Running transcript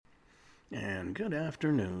And good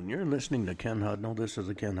afternoon. You're listening to Ken Hudnall. This is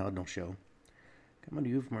the Ken Hudnall Show. Coming to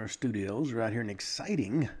you from our studios right here in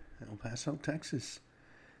exciting El Paso, Texas.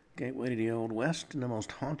 Gateway to the Old West and the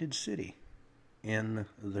most haunted city in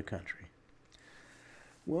the country.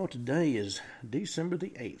 Well, today is December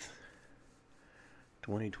the 8th,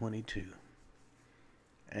 2022.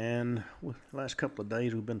 And the last couple of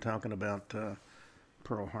days we've been talking about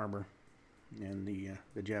Pearl Harbor and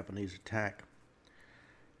the Japanese attack.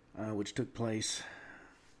 Which took place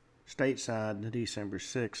stateside December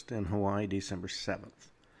 6th and Hawaii December 7th.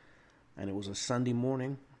 And it was a Sunday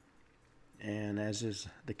morning, and as is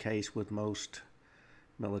the case with most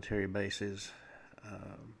military bases,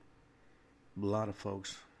 a lot of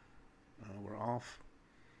folks were off.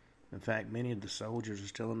 In fact, many of the soldiers are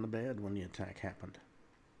still in the bed when the attack happened.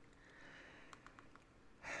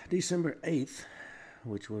 December 8th,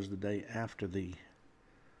 which was the day after the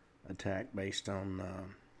attack based on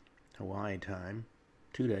Hawaii time,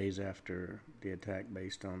 2 days after the attack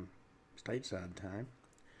based on stateside time,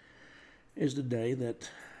 is the day that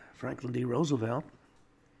Franklin D. Roosevelt,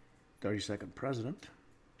 32nd president,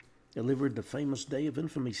 delivered the famous Day of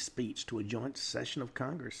Infamy speech to a joint session of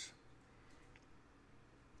Congress.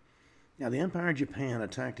 Now, the Empire of Japan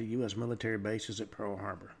attacked the U.S. military bases at Pearl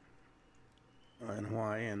Harbor in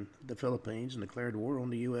Hawaii and the Philippines and declared war on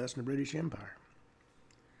the U.S. and the British Empire.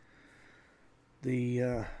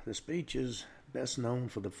 The speech is best known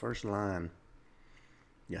for the first line.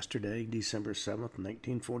 Yesterday, December 7th,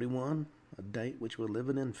 1941, a date which will live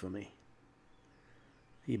in infamy.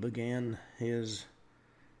 He began his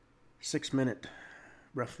 6-minute,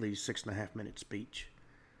 roughly 6.5-minute speech,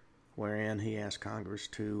 wherein he asked Congress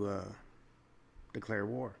to declare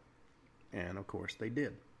war. And, of course, they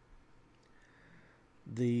did.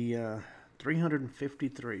 The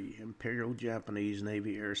 353 Imperial Japanese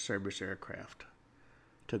Navy Air Service aircraft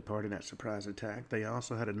took part in that surprise attack. They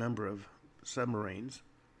also had a number of submarines.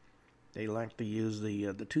 They liked to use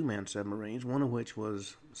the two-man submarines, one of which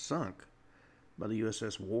was sunk by the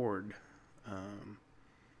USS Ward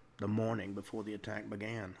the morning before the attack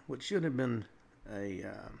began, which should have been a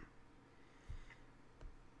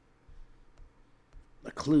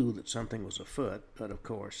clue that something was afoot, but of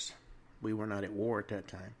course we were not at war at that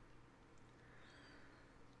time.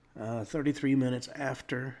 33 minutes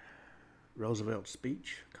after Roosevelt's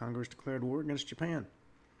speech, Congress declared war against Japan.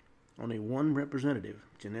 Only one representative,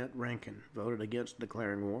 Jeannette Rankin, voted against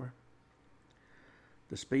declaring war.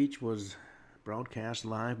 The speech was broadcast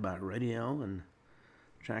live by radio and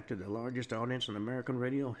attracted the largest audience in American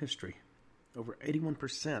radio history. Over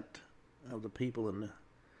 81% of the people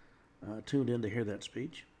tuned in to hear that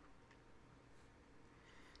speech.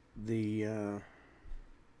 The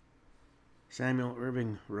Samuel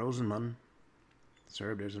Irving Rosenman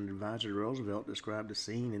served as an advisor to Roosevelt, described the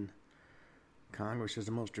scene in Congress as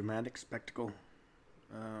the most dramatic spectacle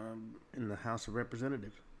in the House of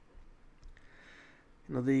Representatives.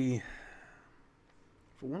 You know,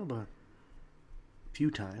 for one of the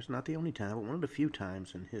few times, not the only time, but one of the few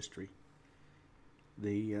times in history,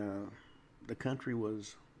 the country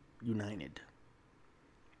was united.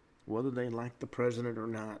 Whether they liked the president or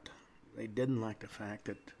not, they didn't like the fact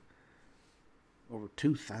that over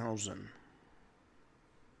 2,000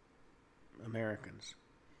 Americans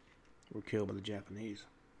were killed by the Japanese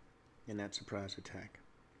in that surprise attack.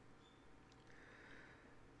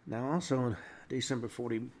 Now, also on December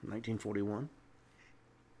 1941,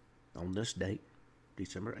 on this date,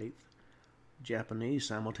 December 8th, Japanese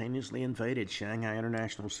simultaneously invaded Shanghai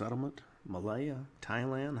International Settlement, Malaya,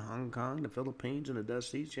 Thailand, Hong Kong, the Philippines, and the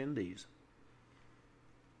Dutch East Indies.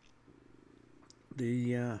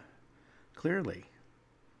 Clearly,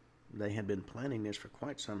 they had been planning this for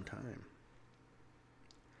quite some time.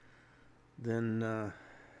 Then,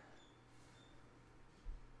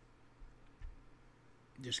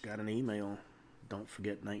 just got an email, don't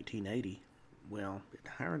forget 1980. Well, it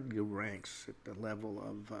hardly ranks at the level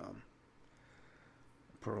of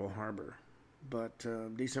Pearl Harbor. But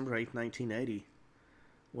December 8th, 1980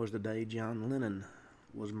 was the day John Lennon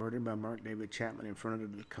was murdered by Mark David Chapman in front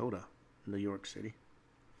of the Dakota, New York City.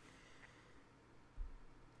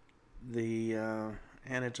 And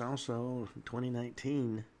it's also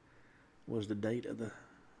 2019 was the date of the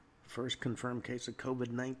first confirmed case of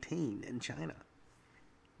COVID-19 in China.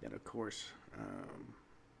 That, of course,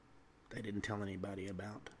 they didn't tell anybody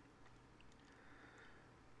about.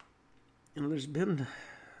 You know, there's been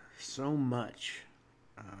so much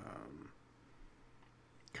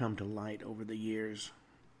come to light over the years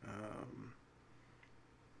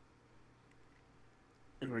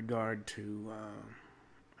in regard to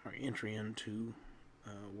our entry into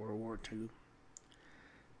World War II.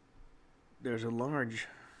 there's a large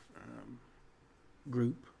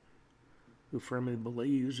group who firmly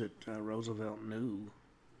believes that Roosevelt Know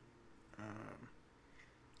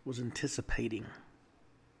was anticipating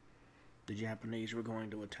the Japanese were going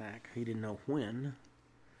to attack. He didn't know when,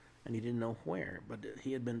 and he didn't know where, but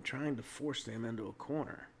he had been trying to force them into a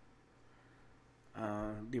corner.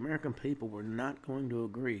 The American people were not going to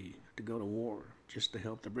agree to go to war just to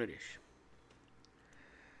help the British.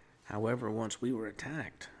 However, once we were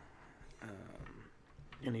attacked,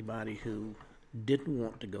 anybody who didn't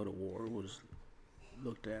want to go to war was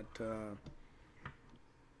looked at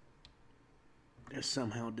as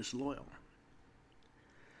somehow disloyal.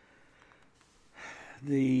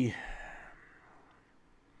 The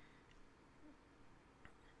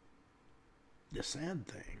sad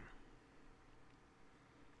thing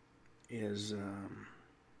is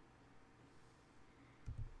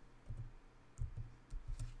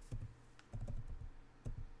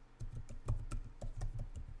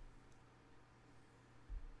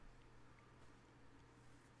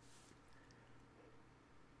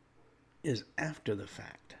after the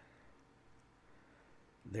fact.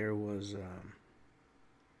 There was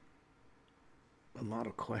a lot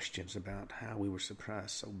of questions about how we were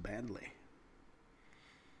surprised so badly.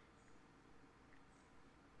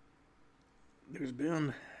 There's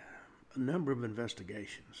been a number of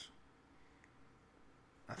investigations.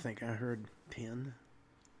 I think I heard 10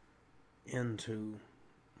 into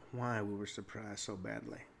why we were surprised so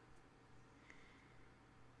badly.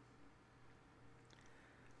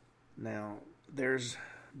 Now, there's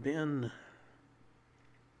been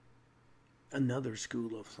another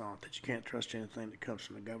school of thought that you can't trust anything that comes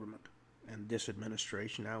from the government. And this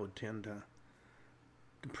administration, I would tend to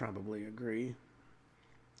probably agree.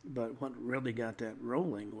 But what really got that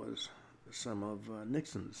rolling was some of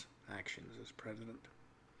Nixon's actions as president,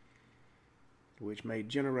 which made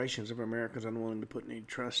generations of Americans unwilling to put any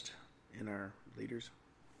trust in our leaders.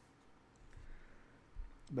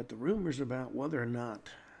 But the rumors about whether or not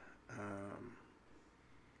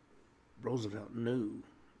Roosevelt knew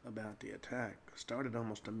about the attack started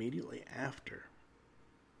almost immediately after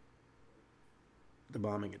the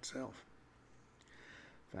bombing itself.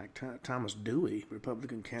 In fact, Thomas Dewey,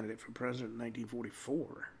 Republican candidate for president in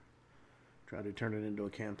 1944, tried to turn it into a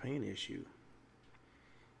campaign issue.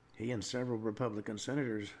 He and several Republican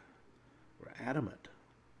senators were adamant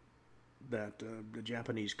that the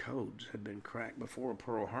Japanese codes had been cracked before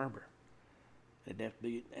Pearl Harbor. That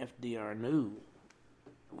FDR knew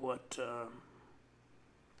what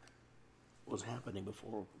was happening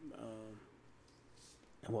before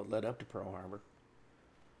and what led up to Pearl Harbor.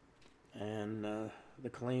 And the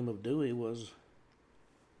claim of Dewey was,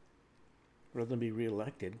 rather than be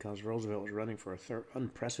reelected, because Roosevelt was running for a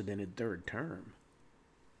unprecedented third term,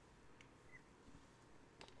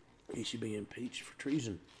 he should be impeached for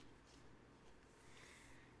treason.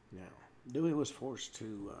 Now, Dewey was forced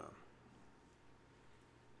to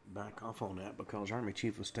back off on that because Army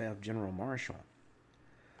Chief of Staff General Marshall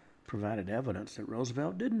provided evidence that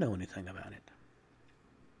Roosevelt didn't know anything about it.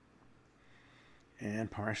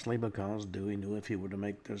 And partially because Dewey knew if he were to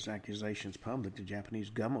make those accusations public, the Japanese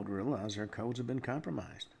government would realize their codes had been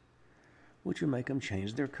compromised, which would make them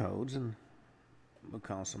change their codes and would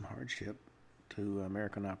cause some hardship to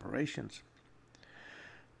American operations.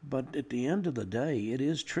 But at the end of the day, it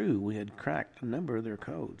is true we had cracked a number of their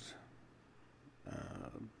codes,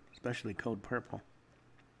 especially Code Purple.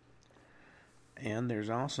 And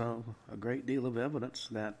there's also a great deal of evidence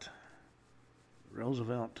that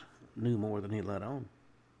Roosevelt knew more than he let on.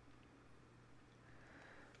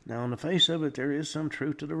 Now, on the face of it, there is some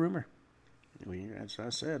truth to the rumor. As I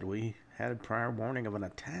said, we had a prior warning of an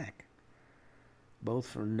attack, both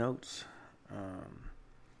from notes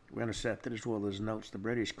we intercepted as well as notes the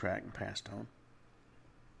British cracked and passed on.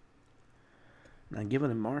 Now, given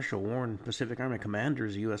that Marshall warned Pacific Army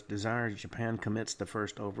commanders the U.S. desires Japan commits the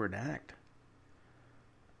first overt act,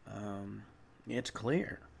 it's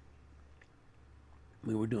clear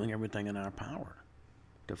we were doing everything in our power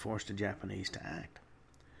to force the Japanese to act.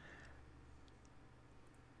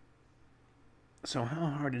 So how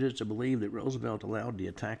hard it is to believe that Roosevelt allowed the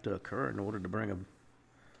attack to occur in order to bring a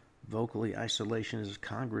vocally isolationist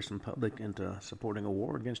Congress and public into supporting a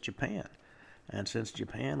war against Japan. And since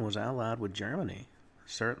Japan was allied with Germany,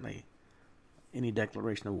 certainly any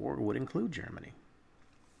declaration of war would include Germany.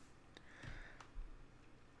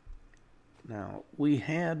 Now, we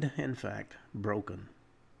had, in fact, broken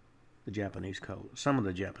the Japanese code, some of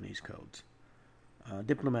the Japanese codes,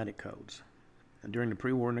 diplomatic codes. And during the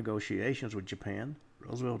pre-war negotiations with Japan,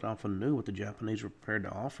 Roosevelt often knew what the Japanese were prepared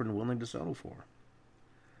to offer and willing to settle for.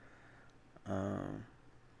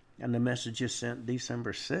 And the messages sent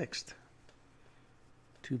December 6th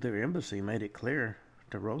to their embassy made it clear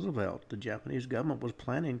to Roosevelt the Japanese government was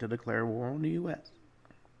planning to declare war on the U.S.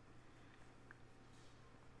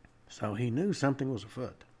 So he knew something was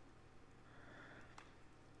afoot.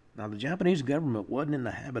 Now, the Japanese government wasn't in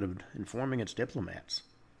the habit of informing its diplomats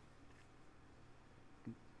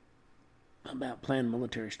about planned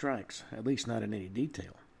military strikes, at least not in any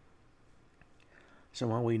detail. So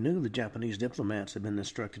while we knew the Japanese diplomats had been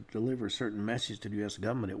instructed to deliver a certain message to the U.S.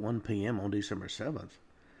 government at 1 p.m. on December 7th,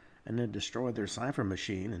 and then destroy their cipher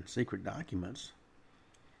machine and secret documents,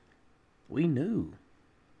 we knew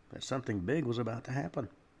that something big was about to happen.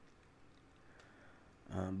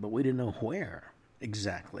 But we didn't know where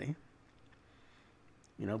exactly.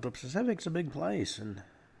 You know, the Pacific's a big place, and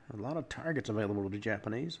a lot of targets available to the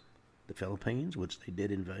Japanese. The Philippines, which they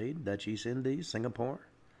did invade, Dutch East Indies, Singapore.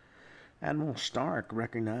 Admiral Stark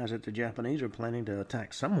recognized that the Japanese were planning to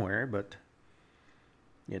attack somewhere, but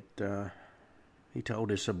he told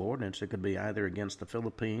his subordinates it could be either against the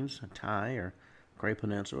Philippines, Tai, or Cray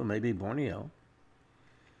Peninsula, maybe Borneo.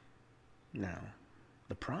 Now,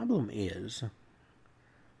 the problem is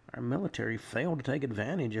our military failed to take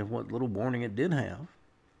advantage of what little warning it did have,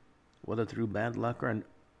 whether through bad luck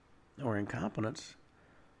or incompetence.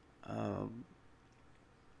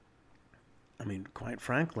 Quite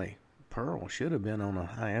frankly, Pearl should have been on a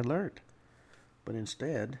high alert, but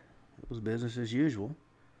instead, it was business as usual.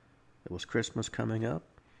 It was Christmas coming up.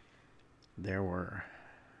 There were,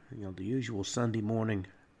 the usual Sunday morning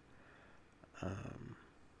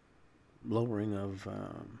lowering of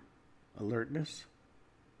alertness.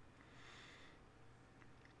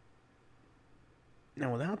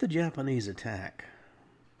 Now, without the Japanese attack,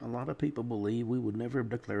 a lot of people believe we would never have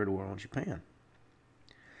declared war on Japan.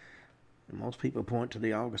 And most people point to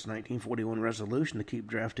the August 1941 resolution to keep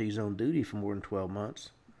draftees on duty for more than 12 months.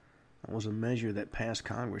 That was a measure that passed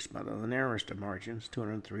Congress by the narrowest of margins,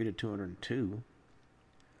 203 to 202.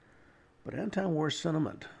 But anti-war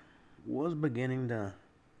sentiment was beginning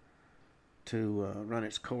to run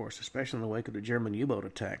its course, especially in the wake of the German U-boat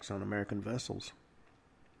attacks on American vessels.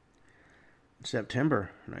 In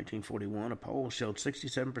September 1941, a poll showed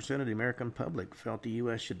 67% of the American public felt the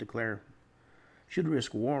U.S. should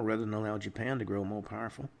risk war rather than allow Japan to grow more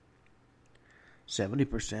powerful.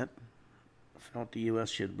 70% felt the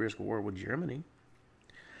U.S. should risk war with Germany.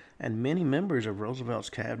 And many members of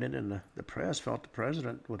Roosevelt's cabinet and the press felt the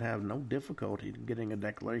president would have no difficulty getting a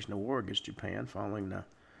declaration of war against Japan following the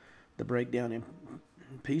breakdown in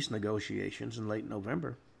peace negotiations in late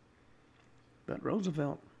November. But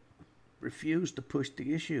Roosevelt refused to push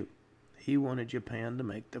the issue. He wanted Japan to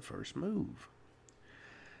make the first move.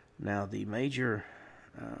 Now, the major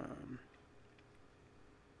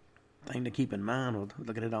thing to keep in mind with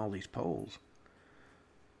looking at all these polls,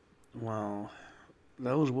 while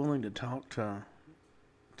those willing to talk to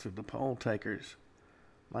the poll takers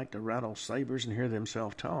like to rattle sabers and hear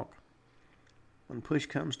themselves talk, when push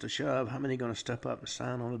comes to shove, how many are going to step up and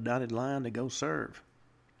sign on a dotted line to go serve?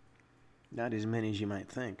 Not as many as you might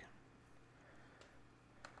think.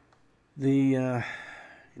 I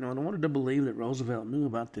wanted to believe that Roosevelt knew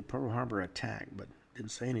about the Pearl Harbor attack, but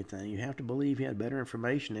didn't say anything. You have to believe he had better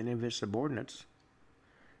information than any of his subordinates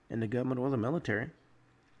in the government or the military.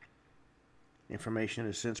 Information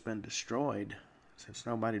has since been destroyed, since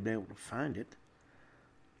nobody'd been able to find it.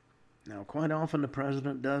 Now, quite often the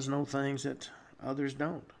president does know things that others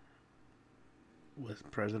don't. With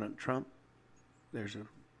President Trump, there's a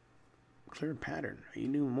clear pattern. He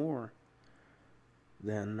knew more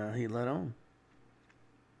than he let on.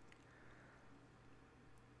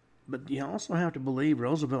 But you also have to believe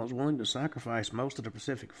Roosevelt was willing to sacrifice most of the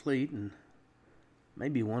Pacific Fleet and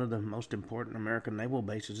maybe one of the most important American naval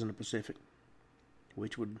bases in the Pacific,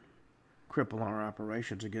 which would cripple our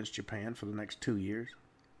operations against Japan for the next 2 years.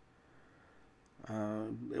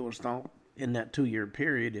 It was thought in that 2-year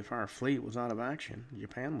period, if our fleet was out of action,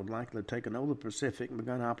 Japan would likely have taken over the Pacific and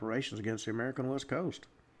begun operations against the American West Coast.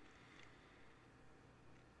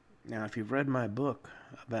 Now, if you've read my book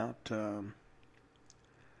about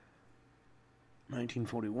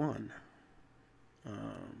 1941,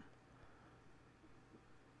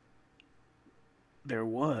 there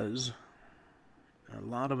was a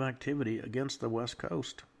lot of activity against the West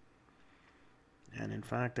Coast. And in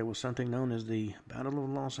fact, there was something known as the Battle of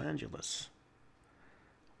Los Angeles,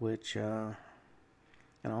 which, and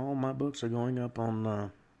all my books are going up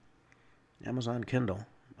on Amazon Kindle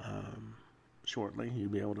shortly. You'll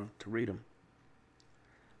be able to read them.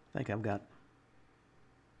 I think I've got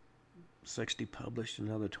 60 published,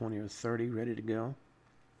 another 20 or 30 ready to go.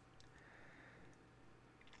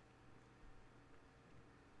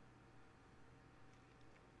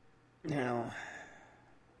 Now,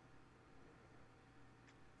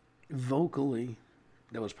 vocally,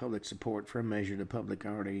 there was public support for a measure the public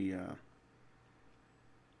already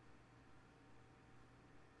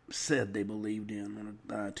said they believed in on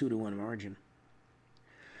a 2-to-1 margin.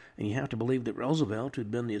 And you have to believe that Roosevelt,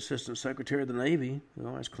 who'd been the Assistant Secretary of the Navy, who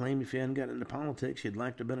always claimed if he hadn't gotten into politics, he'd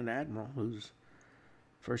like to have been an admiral, whose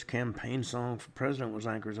first campaign song for president was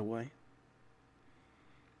Anchors Away.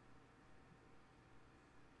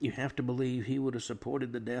 You have to believe he would have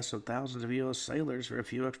supported the deaths of thousands of U.S. sailors for a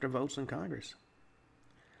few extra votes in Congress,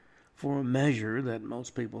 for a measure that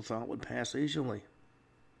most people thought would pass easily.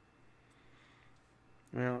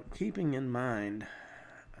 Now, keeping in mind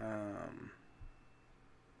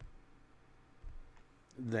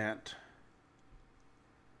that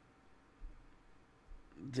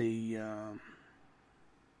the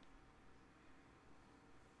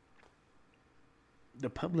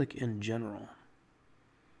public in general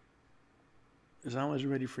is always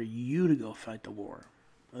ready for you to go fight the war.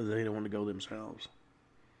 They don't want to go themselves.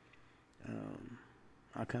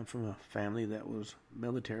 I come from a family that was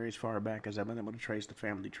military as far back as I've been able to trace the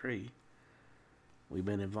family tree. We've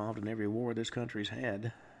been involved in every war this country's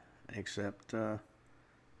had, except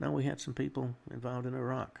now we had some people involved in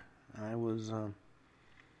Iraq. I was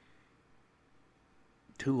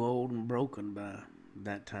too old and broken by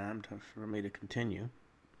that time for me to continue.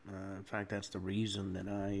 In fact, that's the reason that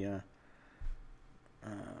I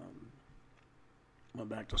went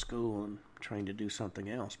back to school and trained to do something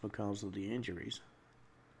else because of the injuries.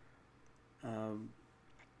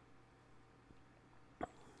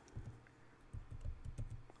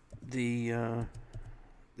 The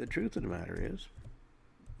truth of the matter is,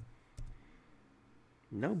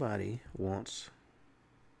 nobody wants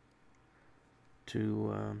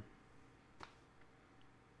to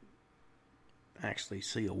actually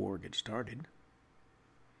see a war get started,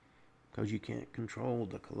 because you can't control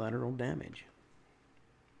the collateral damage.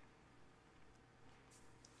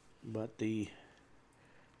 But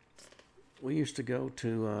we used to go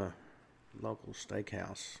to a local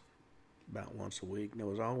steakhouse about once a week. There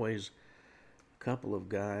was always a couple of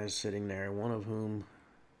guys sitting there, one of whom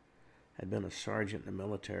had been a sergeant in the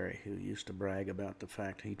military, who used to brag about the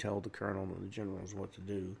fact he told the colonel and the generals what to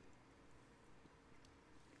do.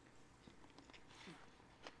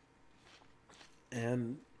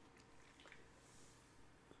 And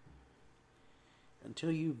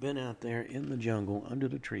until you've been out there in the jungle under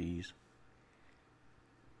the trees,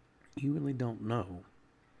 you really don't know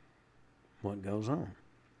what goes on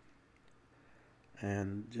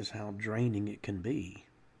and just how draining it can be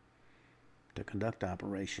to conduct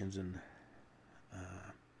operations in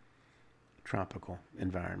tropical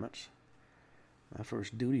environments. My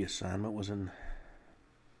first duty assignment was in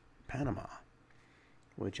Panama,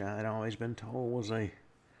 which I had always been told was a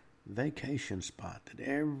vacation spot that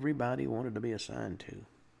everybody wanted to be assigned to.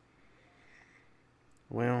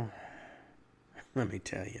 Well, let me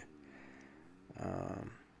tell you,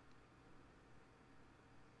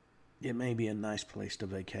 it may be a nice place to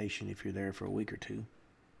vacation if you're there for a week or two,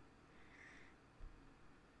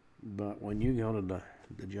 but when you go to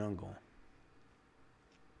the jungle,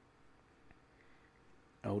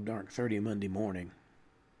 dark 30 Monday morning,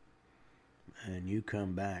 and you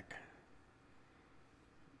come back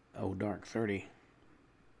dark 30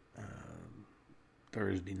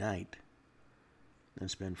 Thursday night, and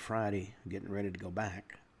spend Friday getting ready to go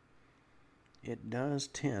back, it does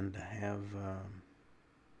tend to have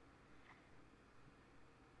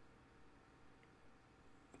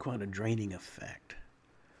quite a draining effect.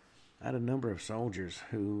 I had a number of soldiers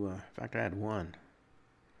who, in fact, I had one.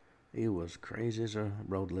 He was crazy as a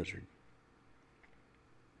road lizard.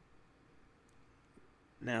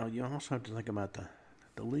 Now, you also have to think about the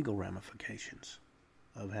legal ramifications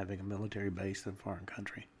of having a military base in a foreign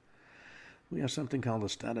country. We have something called the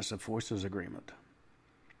Status of Forces Agreement,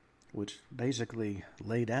 which basically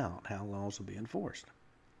laid out how laws will be enforced.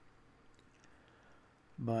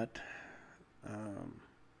 But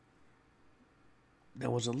there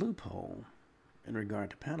was a loophole in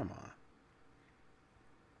regard to Panama.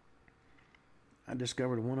 I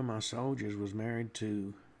discovered one of my soldiers was married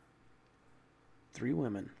to 3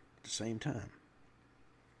 women at the same time.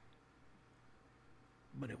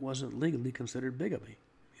 But it wasn't legally considered bigamy.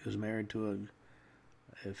 He was married to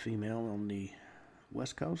a female on the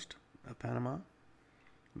west coast of Panama,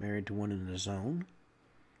 married to one in the zone,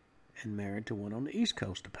 and married to one on the east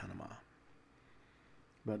coast of Panama.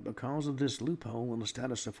 But because of this loophole in the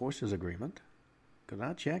Status of Forces Agreement, because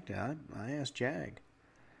I checked out, I asked JAG,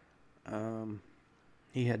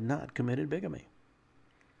 he had not committed bigamy.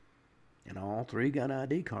 And all three got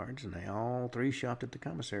ID cards, and they all three shopped at the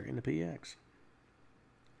commissary in the PX.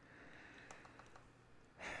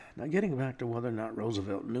 Now, getting back to whether or not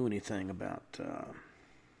Roosevelt knew anything about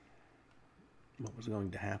what was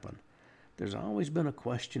going to happen, there's always been a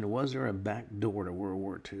question, was there a back door to World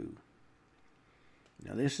War II?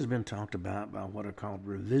 Now, this has been talked about by what are called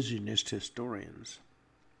revisionist historians.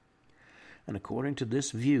 And according to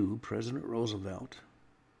this view, President Roosevelt,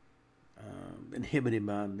 inhibited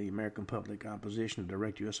by the American public opposition to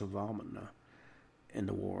direct U.S. involvement in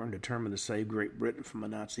the war and determined to save Great Britain from a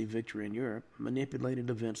Nazi victory in Europe, manipulated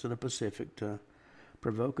events in the Pacific to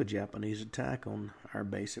provoke a Japanese attack on our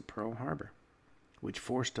base at Pearl Harbor, which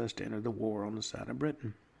forced us to enter the war on the side of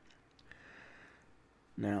Britain.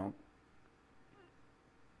 Now,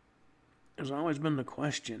 there's always been the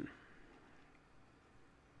question,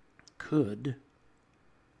 could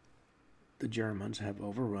the Germans have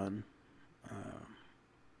overrun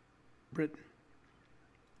Britain?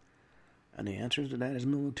 And the answer to that is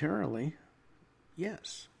militarily,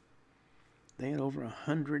 yes. They had over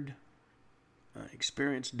 100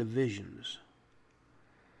 experienced divisions.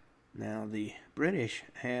 Now, the British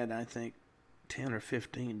had, I think, 10 or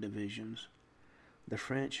 15 divisions. The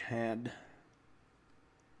French had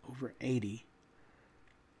over 80.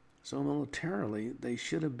 So militarily, they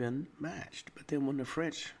should have been matched. But then when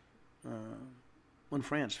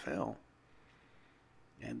France fell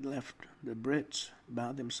and left the Brits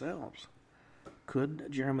by themselves,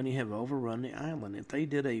 could Germany have overrun the island?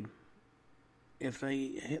 If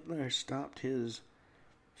Hitler stopped his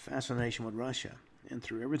fascination with Russia and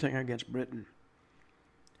threw everything against Britain,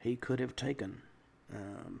 he could have taken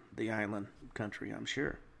the island country, I'm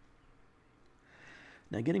sure.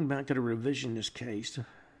 Now, getting back to the revisionist case,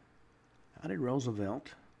 how did Roosevelt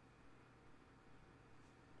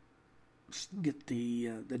get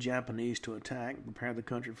the Japanese to attack and prepare the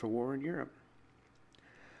country for war in Europe?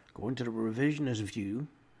 According to the revisionist view,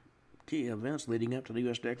 key events leading up to the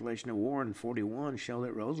U.S. declaration of war in 1941 show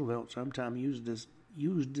that Roosevelt sometimes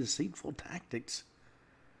used deceitful tactics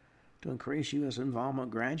to increase U.S.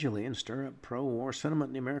 involvement gradually and stir up pro-war sentiment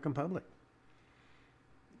in the American public.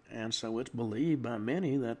 And so it's believed by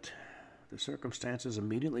many that the circumstances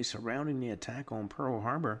immediately surrounding the attack on Pearl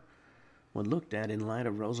Harbor, when looked at in light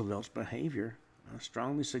of Roosevelt's behavior,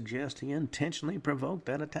 strongly suggest he intentionally provoked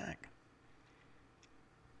that attack.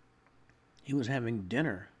 He was having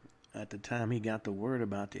dinner at the time he got the word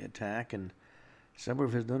about the attack, and several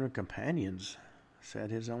of his dinner companions said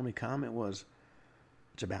his only comment was,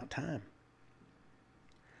 "It's about time."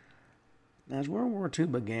 Now, as World War II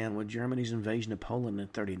began with Germany's invasion of Poland in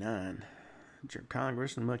 1939,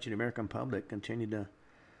 Congress and much of the American public continued to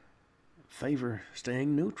favor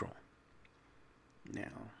staying neutral.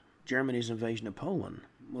 Now, Germany's invasion of Poland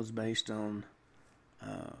was based on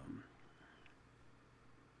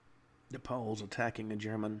the Poles attacking a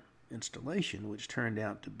German installation, which turned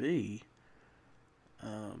out to be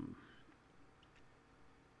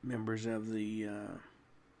members of the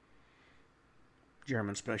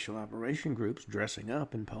German Special Operation Groups dressing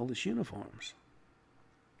up in Polish uniforms.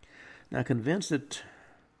 Now, convinced that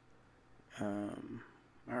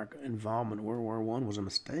our involvement in World War I was a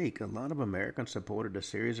mistake, a lot of Americans supported a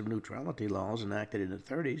series of neutrality laws enacted in the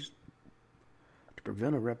 1930s to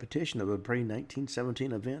prevent a repetition of the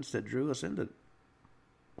pre-1917 events that drew us into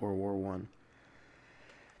World War I.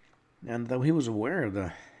 And though he was aware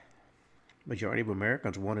the majority of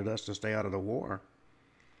Americans wanted us to stay out of the war,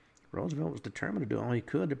 Roosevelt was determined to do all he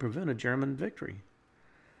could to prevent a German victory.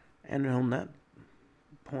 And on that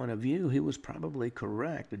point of view, he was probably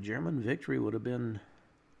correct. A German victory would have been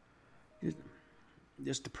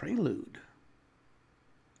just a prelude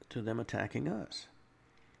to them attacking us.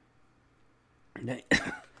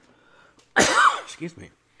 Excuse me.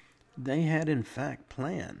 They had in fact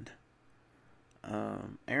planned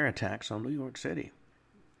air attacks on New York City.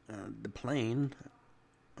 The plane,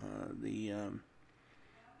 the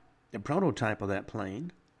prototype of that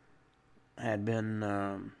plane had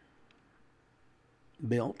been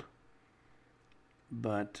built,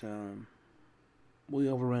 but we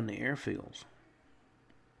overrun the airfields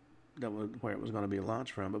that was where it was going to be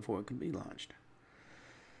launched from before it could be launched.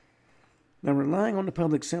 Now, relying on the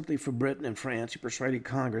public sympathy for Britain and France, he persuaded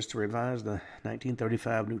Congress to revise the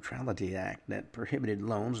 1935 Neutrality Act that prohibited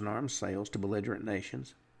loans and arms sales to belligerent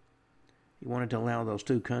nations. He wanted to allow those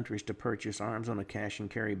two countries to purchase arms on a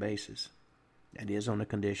cash-and-carry basis. That is, on the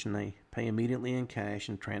condition they pay immediately in cash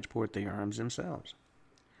and transport the arms themselves.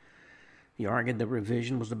 He argued the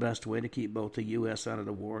revision was the best way to keep both the U.S. out of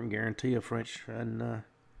the war and guarantee a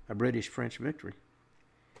British-French victory.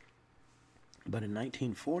 But in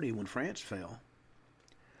 1940, when France fell,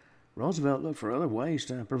 Roosevelt looked for other ways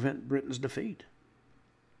to prevent Britain's defeat.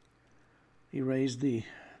 He raised the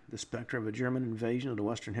specter of a German invasion of the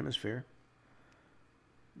Western Hemisphere,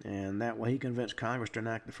 and that way he convinced Congress to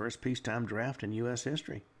enact the first peacetime draft in U.S.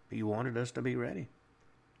 history. He wanted us to be ready.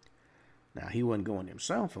 Now, he wasn't going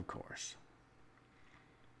himself, of course.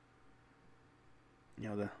 You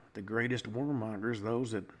know, the greatest warmongers,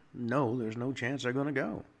 those that know there's no chance they're going to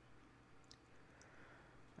go.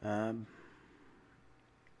 And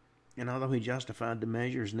although he justified the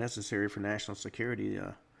measures necessary for national security,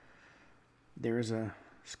 there is a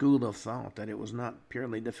school of thought that it was not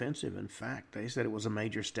purely defensive. In fact, they said it was a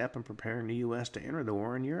major step in preparing the U.S. to enter the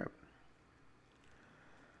war in Europe.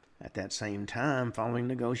 At that same time, following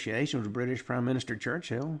negotiations with British Prime Minister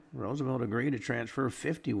Churchill, Roosevelt agreed to transfer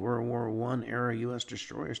 50 World War I-era U.S.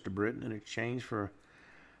 destroyers to Britain in exchange for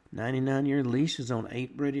 99-year leases on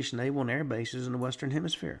 8 British naval and air bases in the Western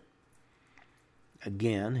Hemisphere.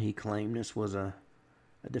 Again, he claimed this was a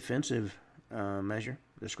defensive measure,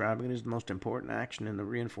 describing it as the most important action in the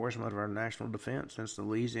reinforcement of our national defense since the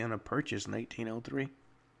Louisiana Purchase in 1803.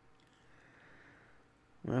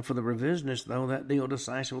 Well, for the revisionists, though, that deal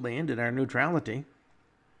decisively ended our neutrality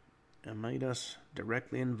and made us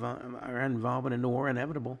directly our involvement in the war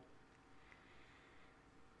inevitable.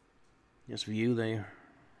 This view, they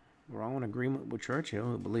were all in agreement with Churchill,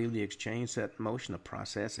 who believed the exchange set in motion a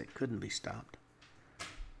process that couldn't be stopped.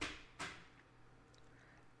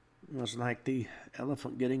 It was like the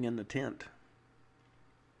elephant getting in the tent.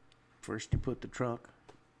 First you put the trunk,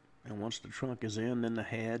 and once the trunk is in, then the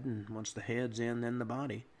head, and once the head's in, then the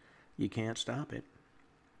body. You can't stop it.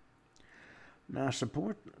 Now,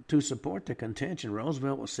 to support the contention,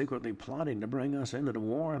 Roosevelt was secretly plotting to bring us into the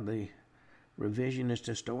war. The revisionist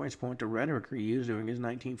historians point to rhetoric he used during his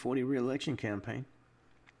 1940 re-election campaign.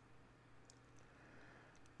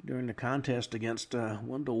 During the contest against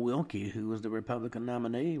Wendell Willkie, who was the Republican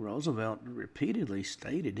nominee, Roosevelt repeatedly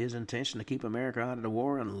stated his intention to keep America out of the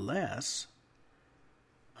war unless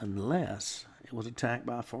it was attacked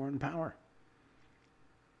by a foreign power.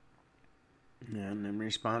 And in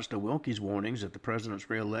response to Willkie's warnings that the president's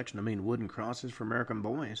re-election would mean wooden crosses for American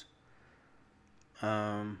boys,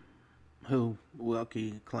 who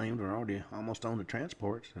Willkie claimed were already almost on the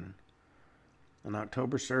transports, and an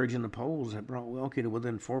October surge in the polls had brought Willkie to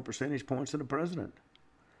within 4 percentage points of the president.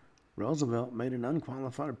 Roosevelt made an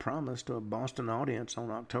unqualified promise to a Boston audience on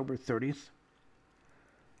October 30th.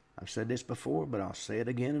 I've said this before, but I'll say it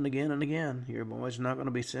again and again and again. Your boy's not going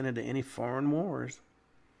to be sent into any foreign wars.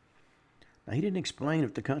 Now, he didn't explain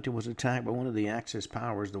if the country was attacked by one of the Axis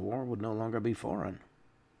powers, the war would no longer be foreign.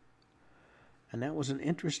 And that was an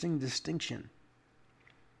interesting distinction.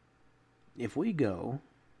 If we go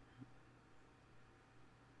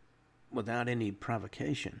without any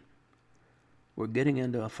provocation, we're getting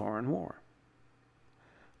into a foreign war.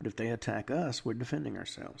 But if they attack us, we're defending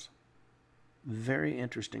ourselves. Very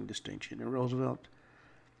interesting distinction. And Roosevelt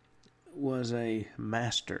was a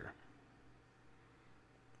master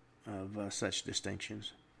of such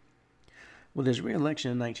distinctions. With his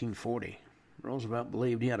re-election in 1940, Roosevelt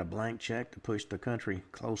believed he had a blank check to push the country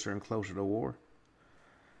closer and closer to war.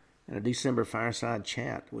 In a December fireside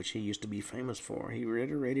chat, which he used to be famous for, he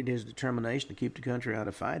reiterated his determination to keep the country out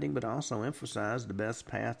of fighting, but also emphasized the best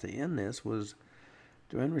path to end this was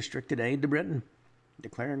through unrestricted aid to Britain,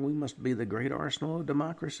 declaring we must be the great arsenal of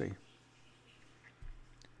democracy.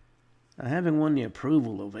 Now, having won the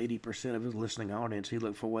approval of 80% of his listening audience, he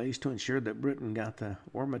looked for ways to ensure that Britain got the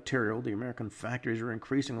war material the American factories were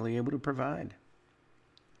increasingly able to provide.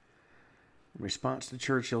 In response to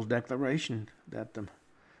Churchill's declaration that the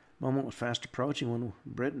moment was fast approaching when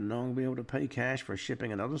Britain no longer would be able to pay cash for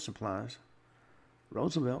shipping and other supplies,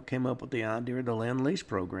 Roosevelt came up with the idea of the Lend-Lease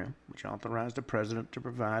program, which authorized the president to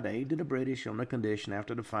provide aid to the British on the condition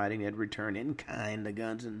after the fighting they'd return in kind the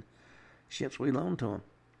guns and ships we loaned to them.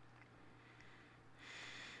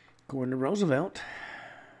 According to Roosevelt,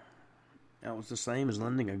 that was the same as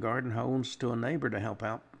lending a garden hose to a neighbor to help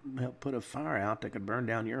put a fire out that could burn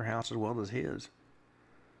down your house as well as his.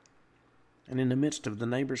 And in the midst of the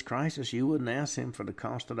neighbor's crisis, you wouldn't ask him for the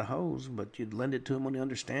cost of the hose, but you'd lend it to him on the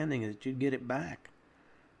understanding that you'd get it back,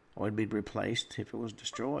 or it'd be replaced if it was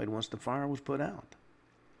destroyed once the fire was put out.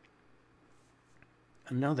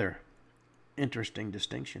 Another interesting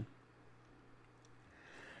distinction.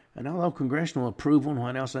 And although congressional approval and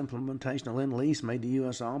White House implementation of Lend-Lease made the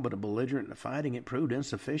U.S. all but a belligerent in the fighting, it proved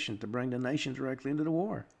insufficient to bring the nation directly into the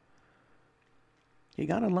war. He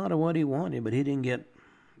got a lot of what he wanted, but he didn't get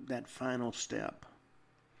that final step.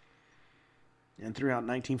 And throughout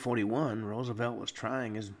 1941, Roosevelt was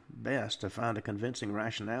trying his best to find a convincing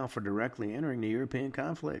rationale for directly entering the European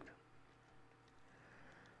conflict.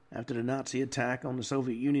 After the Nazi attack on the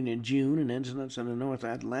Soviet Union in June and incidents in the North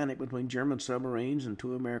Atlantic between German submarines and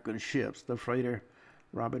two American ships, the freighter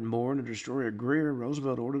Robert Moore and the destroyer Greer,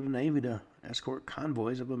 Roosevelt ordered the Navy to escort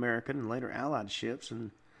convoys of American and later Allied ships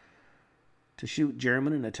and to shoot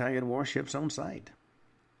German and Italian warships on sight.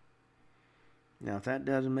 Now, if that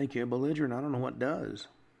doesn't make you a belligerent, I don't know what does.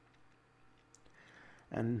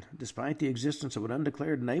 And despite the existence of an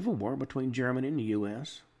undeclared naval war between Germany and the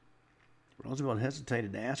U.S., Roosevelt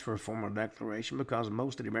hesitated to ask for a formal declaration because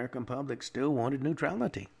most of the American public still wanted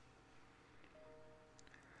neutrality.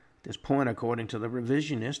 At this point, according to the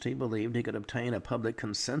revisionist, he believed he could obtain a public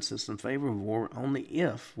consensus in favor of war only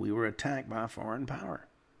if we were attacked by a foreign power.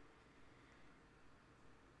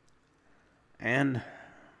 And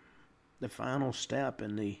the final step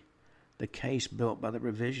in the case built by the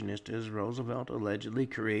revisionist is Roosevelt allegedly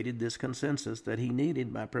created this consensus that he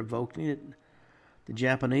needed by provoking the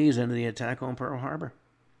Japanese into the attack on Pearl Harbor.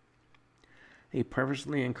 He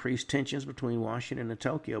purposely increased tensions between Washington and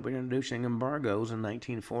Tokyo by introducing embargoes in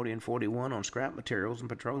 1940 and 41 on scrap materials and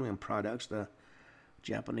petroleum products the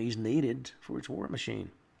Japanese needed for its war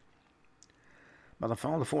machine. By the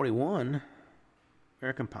fall of 41,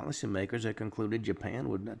 American policymakers had concluded Japan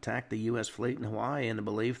would attack the U.S. fleet in Hawaii in the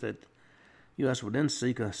belief that the U.S. would then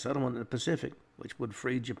seek a settlement in the Pacific, which would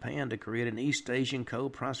free Japan to create an East Asian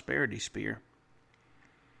co-prosperity sphere.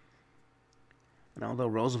 And although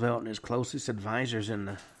Roosevelt and his closest advisors in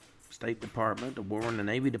the State Department, the War and the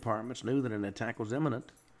Navy departments knew that an attack was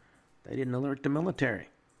imminent, they didn't alert the military.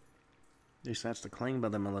 At least that's the claim by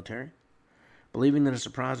the military, believing that a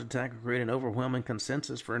surprise attack would create an overwhelming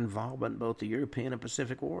consensus for involvement in both the European and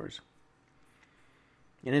Pacific Wars.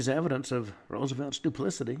 In his evidence of Roosevelt's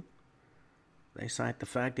duplicity, they cite the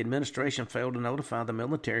fact the administration failed to notify the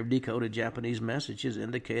military of decoded Japanese messages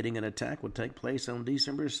indicating an attack would take place on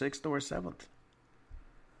December 6th or 7th.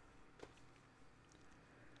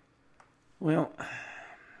 Well,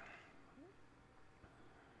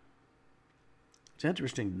 it's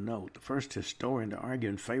interesting to note the first historian to argue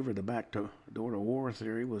in favor of the backdoor to war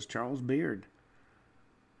theory was Charles Beard,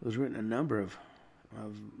 who's written a number of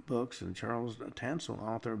books, and Charles Tansel,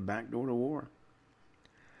 author of Backdoor to War.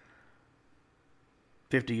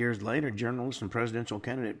 50 years later, journalist and presidential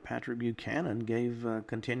candidate Patrick Buchanan gave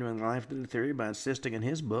continuing life to the theory by insisting in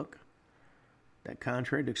his book that,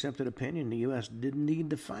 contrary to accepted opinion, the U.S. didn't need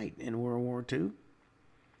to fight in World War II.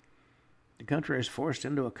 The country is forced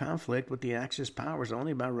into a conflict with the Axis powers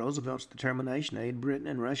only by Roosevelt's determination to aid Britain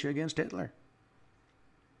and Russia against Hitler.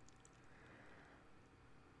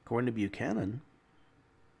 According to Buchanan,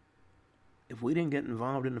 if we didn't get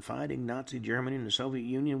involved in the fighting, Nazi Germany and the Soviet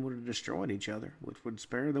Union would have destroyed each other, which would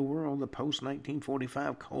spare the world the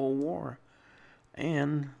post-1945 Cold War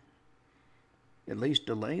and at least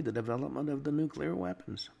delay the development of the nuclear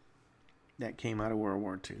weapons that came out of World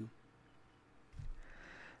War II.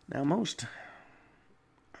 Now, most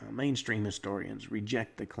mainstream historians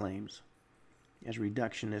reject the claims as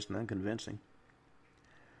reductionist and unconvincing.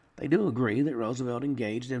 They do agree that Roosevelt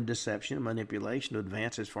engaged in deception and manipulation to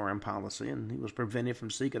advance his foreign policy, and he was prevented from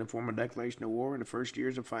seeking a formal declaration of war in the first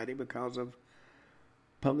years of fighting because of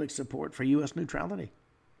public support for U.S. neutrality.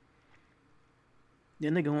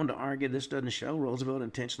 Then they go on to argue this doesn't show Roosevelt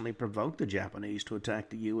intentionally provoked the Japanese to attack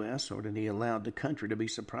the U.S. or that he allowed the country to be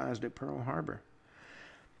surprised at Pearl Harbor.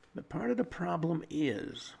 But part of the problem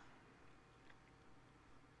is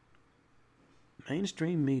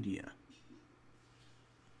mainstream media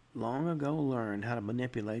long ago learned how to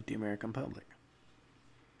manipulate the American public.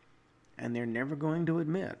 And they're never going to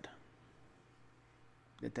admit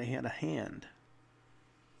that they had a hand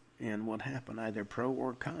in what happened, either pro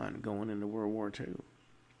or con, going into World War II.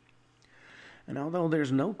 And although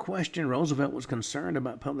there's no question Roosevelt was concerned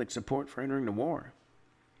about public support for entering the war,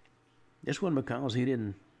 this wasn't because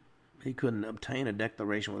he couldn't obtain a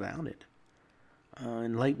declaration without it.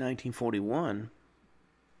 In late 1941,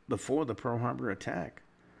 before the Pearl Harbor attack,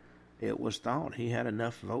 it was thought he had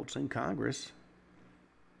enough votes in Congress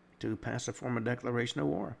to pass a formal declaration of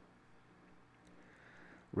war.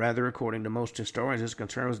 Rather, according to most historians, his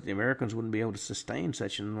concern was that the Americans wouldn't be able to sustain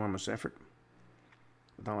such an enormous effort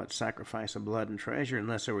with all its sacrifice of blood and treasure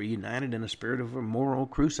unless they were united in a spirit of a moral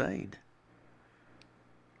crusade.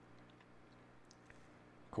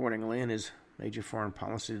 Accordingly, in his major foreign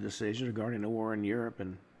policy decisions regarding the war in Europe,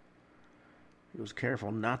 and he was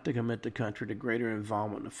careful not to commit the country to greater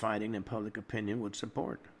involvement in the fighting than public opinion would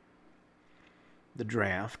support. The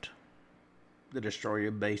draft, the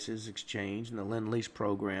destroyer bases exchange, and the Lend-Lease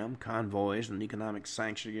program, convoys, and economic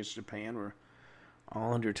sanctions against Japan were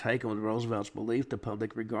all undertaken with Roosevelt's belief the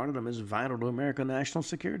public regarded them as vital to American national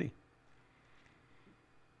security.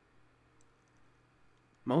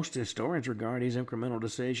 Most historians regard these incremental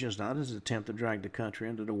decisions not as an attempt to drag the country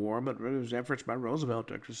into the war, but rather as efforts by Roosevelt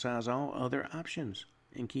to exercise all other options,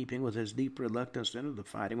 in keeping with his deep reluctance to enter the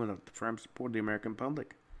fighting with the firm support of the American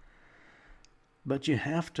public. But you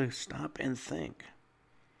have to stop and think.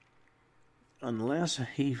 Unless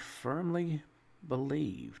he firmly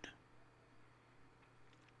believed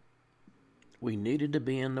we needed to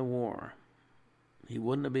be in the war, he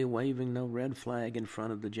wouldn't be waving no red flag in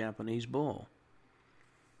front of the Japanese bull,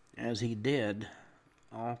 as he did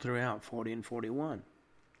all throughout 40 and 41.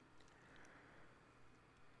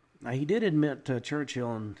 Now, he did admit to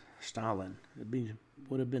Churchill and Stalin it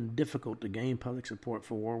would have been difficult to gain public support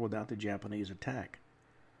for war without the Japanese attack.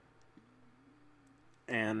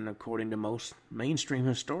 And according to most mainstream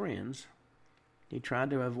historians, he tried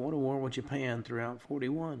to avoid a war with Japan throughout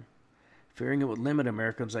 41, fearing it would limit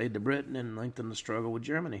Americans' aid to Britain and lengthen the struggle with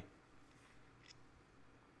Germany.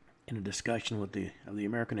 In a discussion of the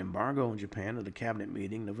American embargo on Japan at a cabinet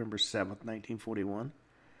meeting November 7th, 1941,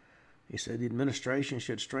 he said the administration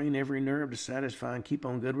should strain every nerve to satisfy and keep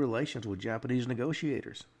on good relations with Japanese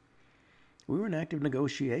negotiators. We were in active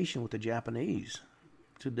negotiation with the Japanese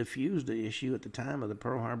to defuse the issue at the time of the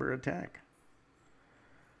Pearl Harbor attack.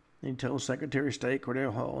 He told Secretary of State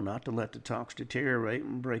Cordell Hull not to let the talks deteriorate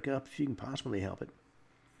and break up if you can possibly help it.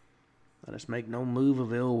 Let us make no move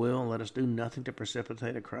of ill will, and let us do nothing to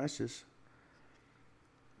precipitate a crisis.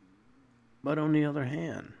 But on the other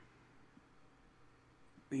hand,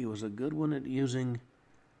 he was a good one at using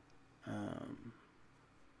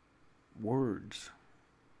words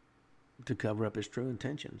to cover up his true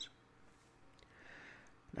intentions.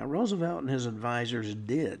 Now, Roosevelt and his advisors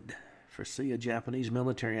did foresee a Japanese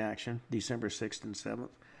military action December 6th and 7th.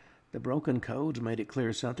 The broken codes made it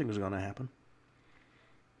clear something was going to happen.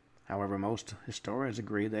 However, most historians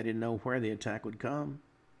agree they didn't know where the attack would come.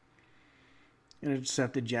 And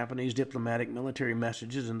accepted Japanese diplomatic military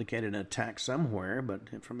messages indicated an attack somewhere, but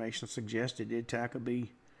information suggested the attack would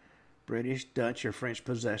be British, Dutch, or French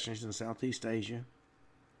possessions in Southeast Asia.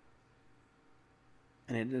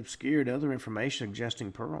 And it obscured other information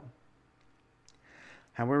suggesting Pearl.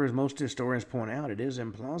 However, as most historians point out, it is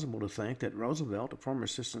implausible to think that Roosevelt, a former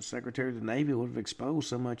Assistant Secretary of the Navy, would have exposed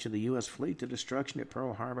so much of the U.S. fleet to destruction at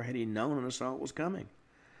Pearl Harbor had he known an assault was coming.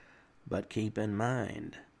 But keep in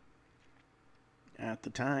mind, at the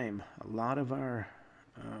time, a lot of our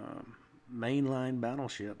mainline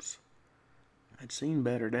battleships had seen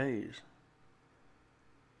better days.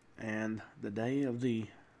 And the day of the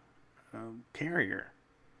carrier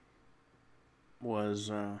was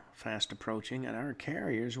fast approaching, and our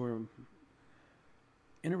carriers were,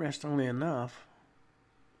 interestingly enough,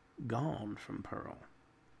 gone from Pearl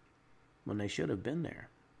when they should have been there.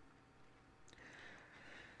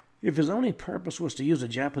 If his only purpose was to use a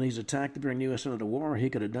Japanese attack to bring the U.S. into the war, he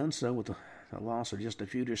could have done so with the loss of just a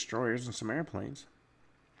few destroyers and some airplanes.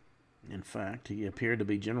 In fact, he appeared to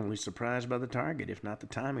be generally surprised by the target, if not the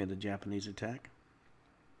timing of the Japanese attack.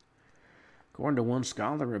 According to one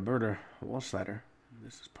scholar, Roberta Wolsatter,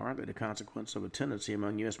 this is partly the consequence of a tendency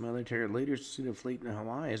among U.S. military leaders to see the fleet in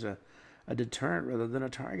Hawaii as a deterrent rather than a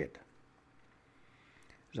target.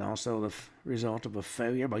 It is also the result of a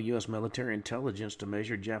failure by U.S. military intelligence to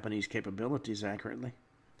measure Japanese capabilities accurately.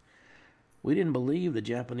 We didn't believe the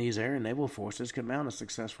Japanese air and naval forces could mount a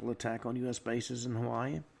successful attack on U.S. bases in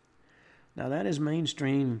Hawaii. Now, that is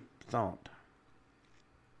mainstream thought.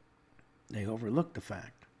 They overlooked the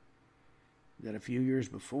fact that a few years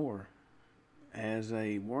before, as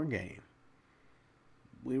a war game,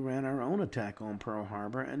 we ran our own attack on Pearl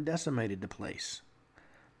Harbor and decimated the place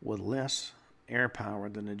with less air power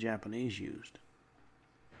than the Japanese used.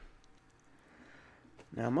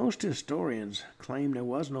 Now, most historians claim there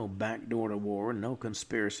was no backdoor to war and no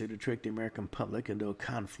conspiracy to trick the American public into a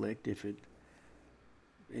conflict if it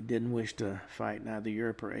didn't wish to fight in either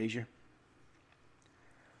Europe or Asia.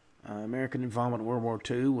 American involvement in World War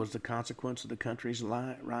II was the consequence of the country's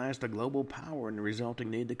rise to global power and the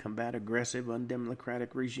resulting need to combat aggressive,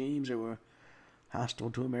 undemocratic regimes that were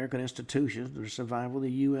hostile to American institutions and the survival of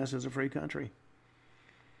the U.S. as a free country.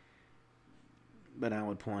 But I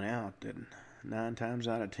would point out that 9 times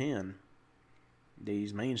out of 10,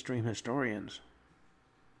 these mainstream historians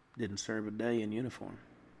didn't serve a day in uniform.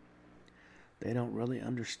 They don't really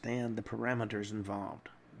understand the parameters involved.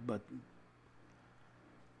 But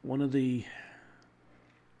when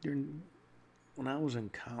I was in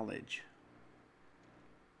college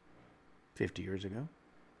 50 years ago,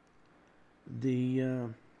 the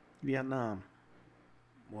Vietnam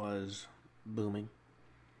was booming,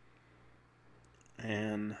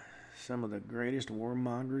 and some of the greatest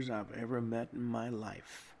warmongers I've ever met in my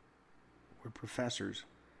life were professors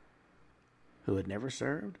who had never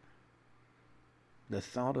served. The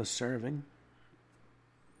thought of serving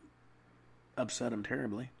upset them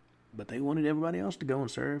terribly, but they wanted everybody else to go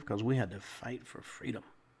and serve because we had to fight for freedom.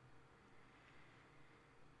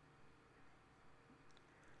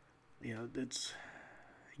 It's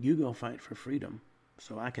you go fight for freedom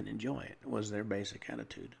so I can enjoy it, was their basic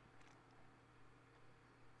attitude.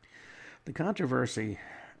 The controversy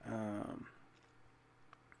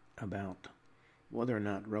about whether or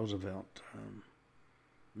not Roosevelt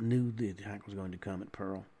knew the attack was going to come at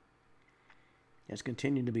Pearl has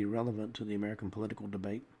continued to be relevant to the American political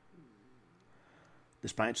debate.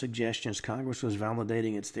 Despite suggestions Congress was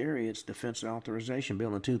validating its theory, its defense authorization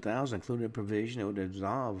bill in 2000 included a provision that would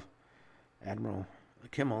absolve Admiral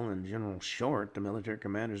Kimmel and General Short, the military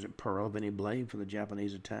commanders at Pearl, of any blame for the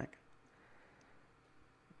Japanese attack.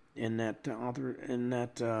 In that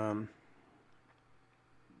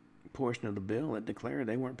portion of the bill, it declared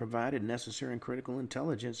they weren't provided necessary and critical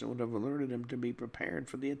intelligence that would have alerted them to be prepared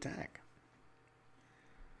for the attack.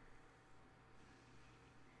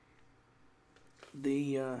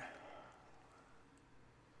 We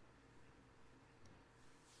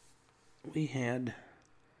had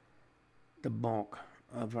the bulk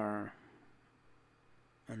of our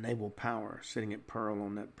naval power sitting at Pearl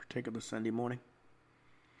on that particular Sunday morning.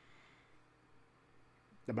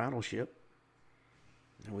 The battleship,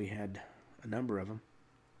 and we had a number of them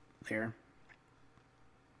there,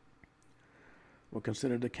 were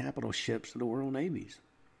considered the capital ships of the world navies.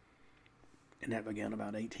 And that began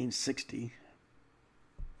about 1860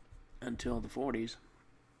 until the 40s,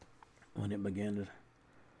 when it began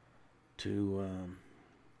to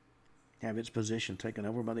have its position taken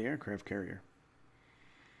over by the aircraft carrier.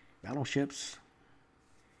 Battleships,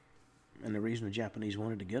 and the reason the Japanese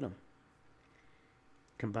wanted to get them,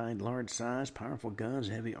 combined large size, powerful guns,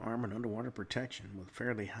 heavy armor, and underwater protection with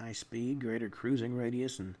fairly high speed, greater cruising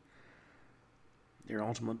radius, and their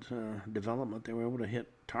ultimate development. They were able to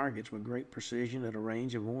hit targets with great precision at a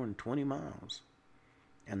range of more than 20 miles.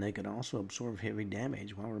 And they could also absorb heavy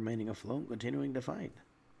damage while remaining afloat, continuing to fight.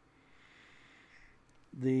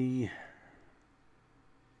 The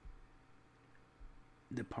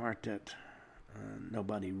part that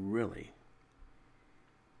nobody really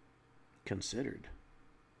considered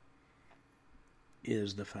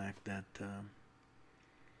is the fact that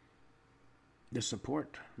the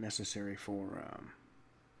support necessary for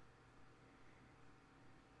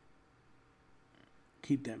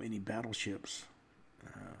keep that many battleships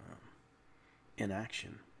in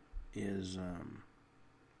action is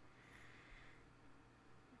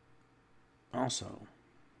also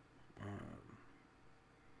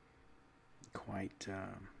quite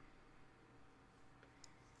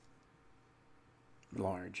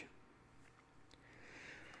large.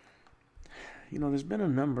 There's been a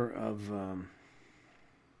number of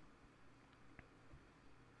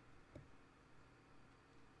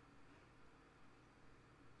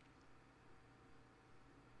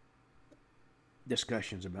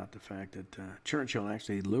discussions about the fact that Churchill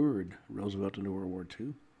actually lured Roosevelt into World War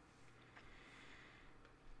II.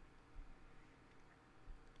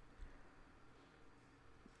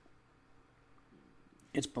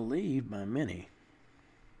 It's believed by many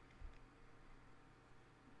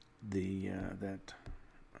that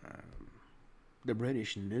the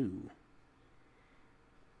British knew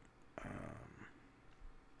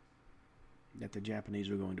that the Japanese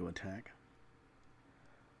were going to attack.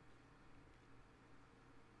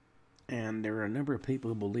 And there are a number of people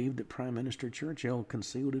who believe that Prime Minister Churchill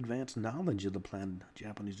concealed advanced knowledge of the planned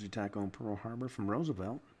Japanese attack on Pearl Harbor from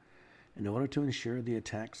Roosevelt in order to ensure the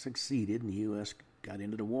attack succeeded and the U.S. got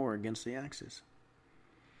into the war against the Axis.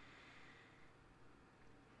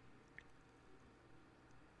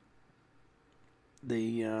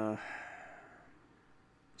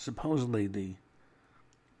 Supposedly the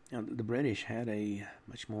British had a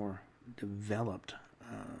much more developed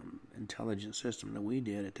intelligence system than we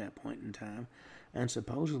did at that point in time, and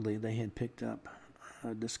supposedly they had picked up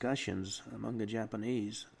discussions among the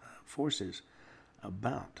Japanese forces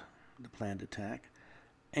about the planned attack.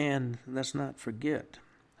 And let's not forget,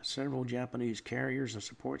 several Japanese carriers and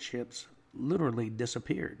support ships literally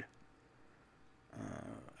disappeared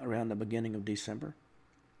around the beginning of December.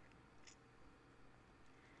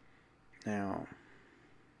 Now,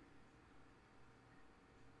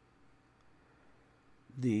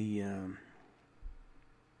 and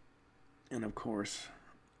of course,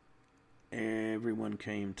 everyone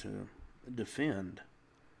came to defend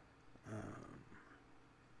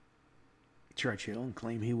Churchill and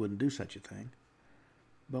claim he wouldn't do such a thing.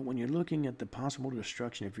 But when you're looking at the possible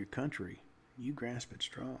destruction of your country, you grasp at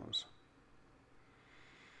straws.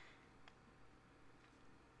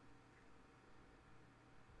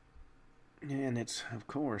 And it's, of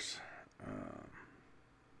course,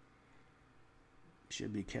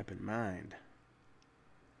 should be kept in mind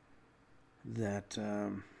that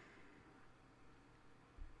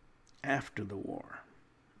after the war,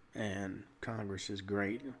 and Congress is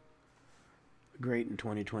great in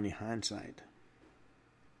 2020 hindsight,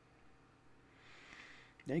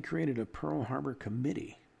 they created a Pearl Harbor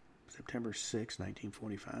Committee September 6,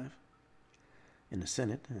 1945 in the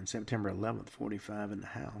Senate and September 11th, 45 in the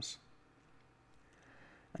House.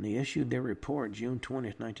 And they issued their report June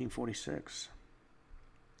 20th, 1946.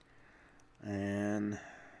 And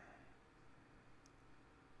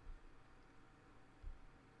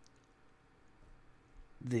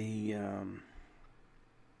the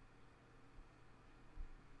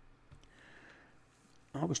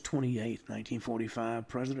August 28th, 1945,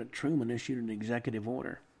 President Truman issued an executive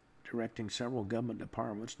order directing several government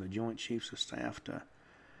departments and the Joint Chiefs of Staff to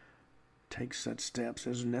take such steps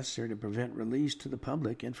as are necessary to prevent release to the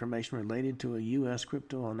public information related to a U.S.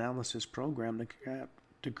 cryptanalysis program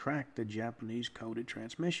to crack the Japanese coded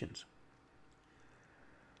transmissions.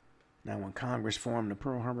 Now, when Congress formed the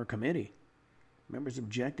Pearl Harbor Committee, members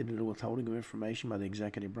objected to the withholding of information by the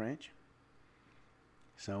executive branch.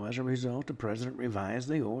 So, as a result, the President revised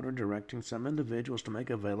the order directing some individuals to make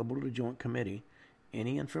available to the Joint Committee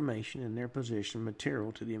any information in their position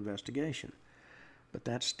material to the investigation. But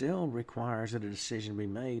that still requires that a decision be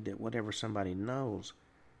made that whatever somebody knows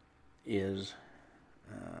is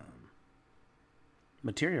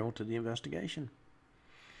material to the investigation.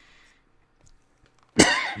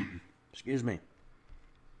 Excuse me.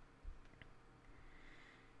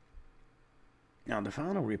 Now, the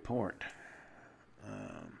final report,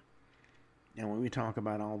 and when we talk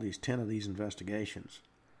about all these 10 of these investigations,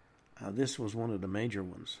 this was one of the major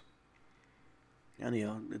ones.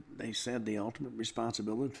 And they said the ultimate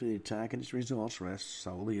responsibility for the attack and its results rests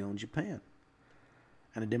solely on Japan.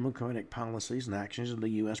 And the democratic policies and actions of the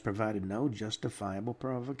U.S. provided no justifiable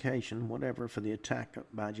provocation whatever for the attack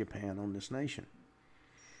by Japan on this nation.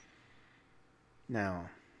 Now,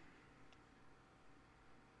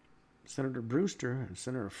 Senator Brewster and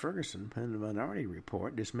Senator Ferguson penned a minority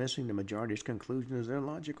report dismissing the majority's conclusion as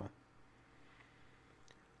illogical.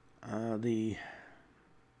 The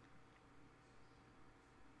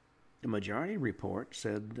majority report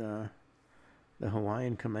said the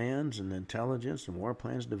Hawaiian Commands and Intelligence and War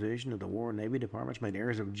Plans Division of the War and Navy Departments made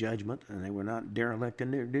errors of judgment and they were not derelict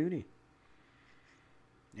in their duty.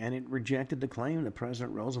 And it rejected the claim that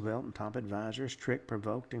President Roosevelt and top advisors tricked,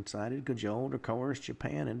 provoked, incited, cajoled, or coerced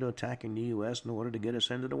Japan into attacking the U.S. in order to get us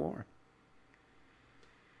into the war.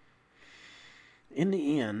 In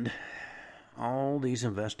the end, all these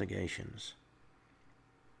investigations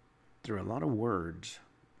threw a lot of words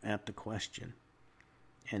at the question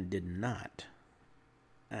and did not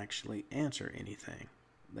actually answer anything.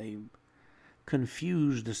 They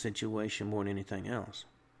confused the situation more than anything else.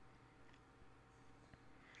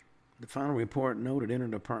 The final report noted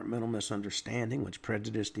interdepartmental misunderstanding, which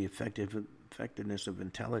prejudiced the effectiveness of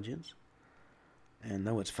intelligence. And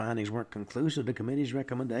though its findings weren't conclusive, the committee's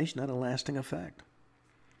recommendation had a lasting effect.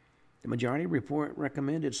 The majority report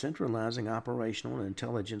recommended centralizing operational and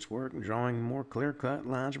intelligence work and drawing more clear-cut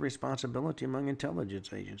lines of responsibility among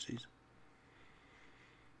intelligence agencies.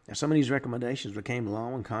 Now, some of these recommendations became law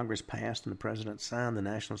when Congress passed and the President signed the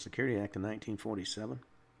National Security Act in 1947.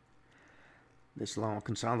 This law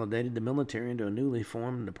consolidated the military into a newly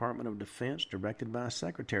formed Department of Defense directed by a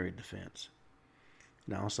Secretary of Defense.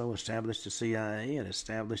 It also established the CIA and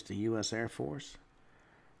established the U.S. Air Force.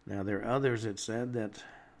 Now, there are others that said that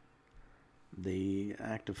the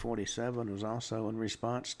Act of 47 was also in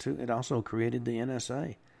response to, it also created the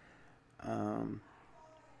NSA.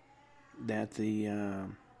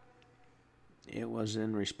 It was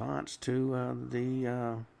in response to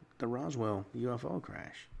the Roswell UFO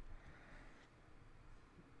crash.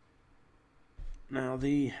 Now,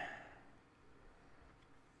 the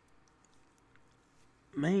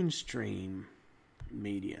mainstream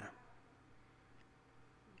media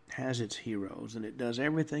has its heroes, and it does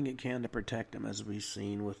everything it can to protect them, as we've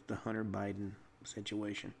seen with the Hunter Biden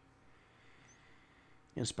situation.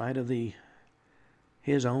 In spite of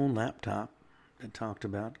his own laptop that talked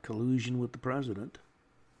about collusion with the president,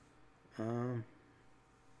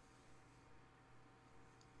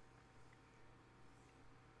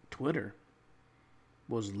 Twitter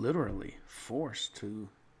was literally forced to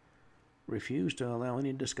refuse to allow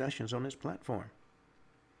any discussions on its platform.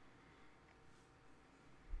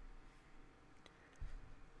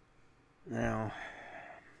 Now,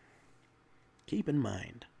 keep in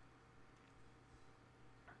mind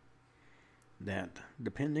that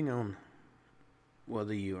depending on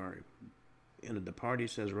whether you are either the party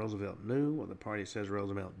says Roosevelt knew or the party says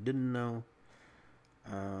Roosevelt didn't know.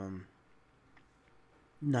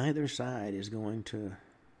 Neither side is going to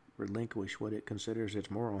relinquish what it considers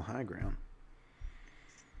its moral high ground.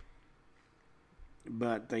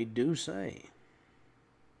 But they do say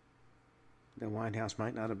the White House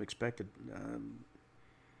might not have expected.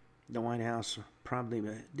 The White House probably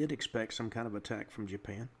did expect some kind of attack from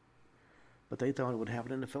Japan, but they thought it would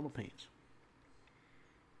happen in the Philippines.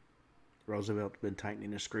 Roosevelt had been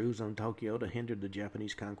tightening the screws on Tokyo to hinder the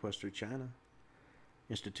Japanese conquest of China,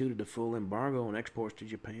 instituted a full embargo on exports to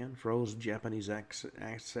Japan, froze Japanese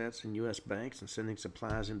assets in U.S. banks, and sending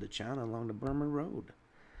supplies into China along the Burma Road.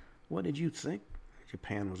 What did you think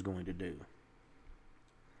Japan was going to do?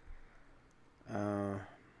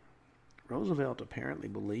 Roosevelt apparently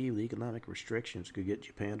believed the economic restrictions could get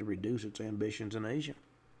Japan to reduce its ambitions in Asia.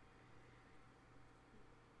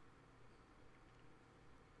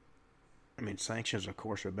 I mean, sanctions, of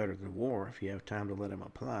course, are better than war if you have time to let them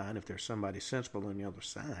apply and if there's somebody sensible on the other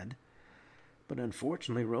side. But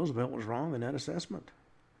unfortunately, Roosevelt was wrong in that assessment.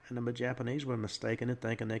 And the Japanese were mistaken in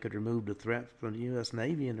thinking they could remove the threat from the U.S.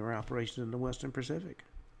 Navy and their operations in the Western Pacific.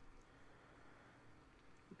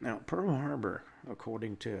 Now, Pearl Harbor,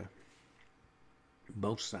 according to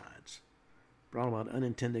both sides, brought about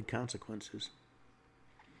unintended consequences.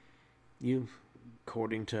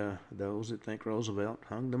 According to those that think Roosevelt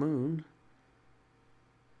hung the moon,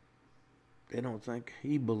 they don't think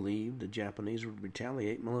he believed the Japanese would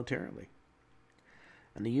retaliate militarily.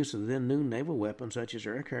 And the use of then new naval weapons such as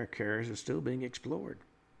aircraft carriers is still being explored.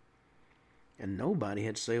 And nobody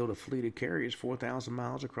had sailed a fleet of carriers 4,000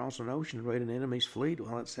 miles across an ocean to raid an enemy's fleet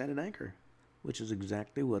while it sat at anchor, which is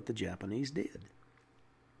exactly what the Japanese did.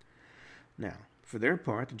 Now, for their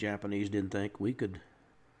part, the Japanese didn't think we could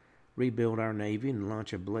rebuild our navy and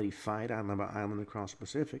launch a bloody fight island by island across the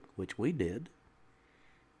Pacific, which we did.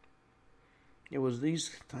 It was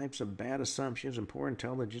these types of bad assumptions and poor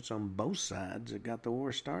intelligence on both sides that got the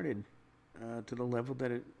war started to the level that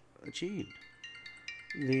it achieved.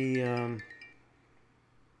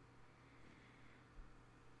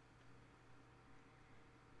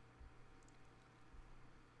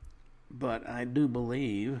 But I do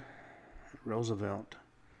believe Roosevelt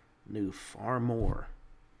knew far more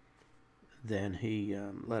than he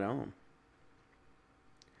let on.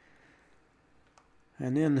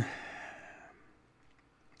 And then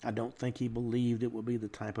I don't think he believed it would be the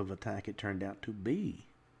type of attack it turned out to be.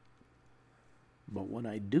 But what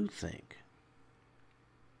I do think,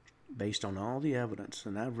 based on all the evidence,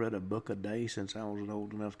 and I've read a book a day since I was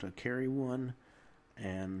old enough to carry one,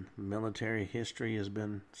 and military history has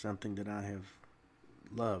been something that I have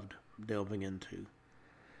loved delving into.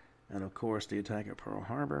 And of course, the attack at Pearl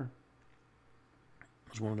Harbor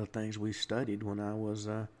was one of the things we studied when I was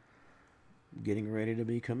getting ready to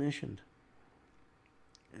be commissioned.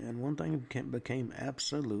 And one thing became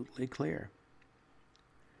absolutely clear.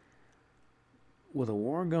 With a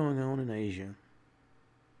war going on in Asia,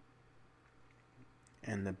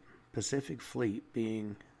 and the Pacific Fleet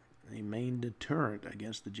being a main deterrent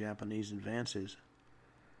against the Japanese advances,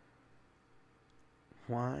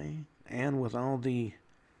 why, and with all the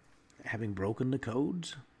having broken the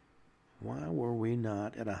codes, why were we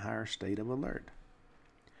not at a higher state of alert?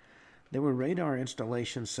 There were radar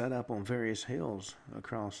installations set up on various hills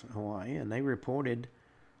across Hawaii, and they reported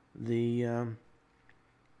the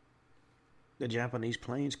Japanese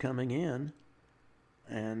planes coming in,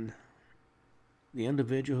 and the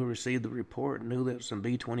individual who received the report knew that some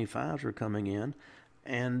B-25s were coming in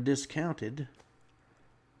and discounted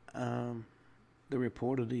the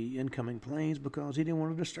report of the incoming planes because he didn't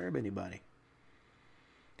want to disturb anybody.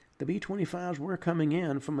 The B-25s were coming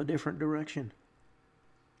in from a different direction.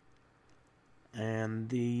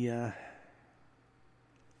 And a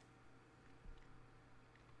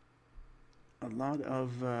lot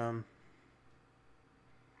of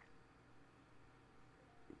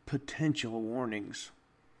potential warnings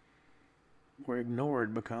were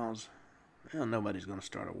ignored because nobody's going to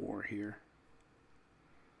start a war here.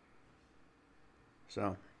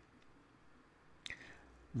 So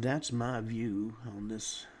that's my view on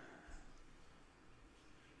this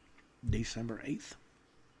December 8th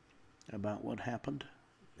about what happened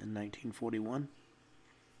in 1941.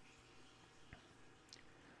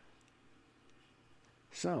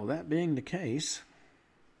 So, that being the case,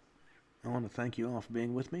 I want to thank you all for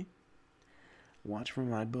being with me. Watch for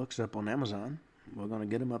my books up on Amazon. We're going to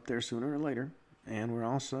get them up there sooner or later. And we're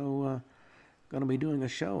also going to be doing a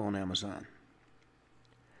show on Amazon.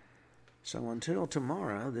 So until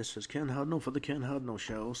tomorrow, this is Ken Hudnall for the Ken Hudnall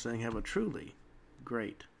Show saying have a truly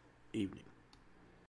great evening.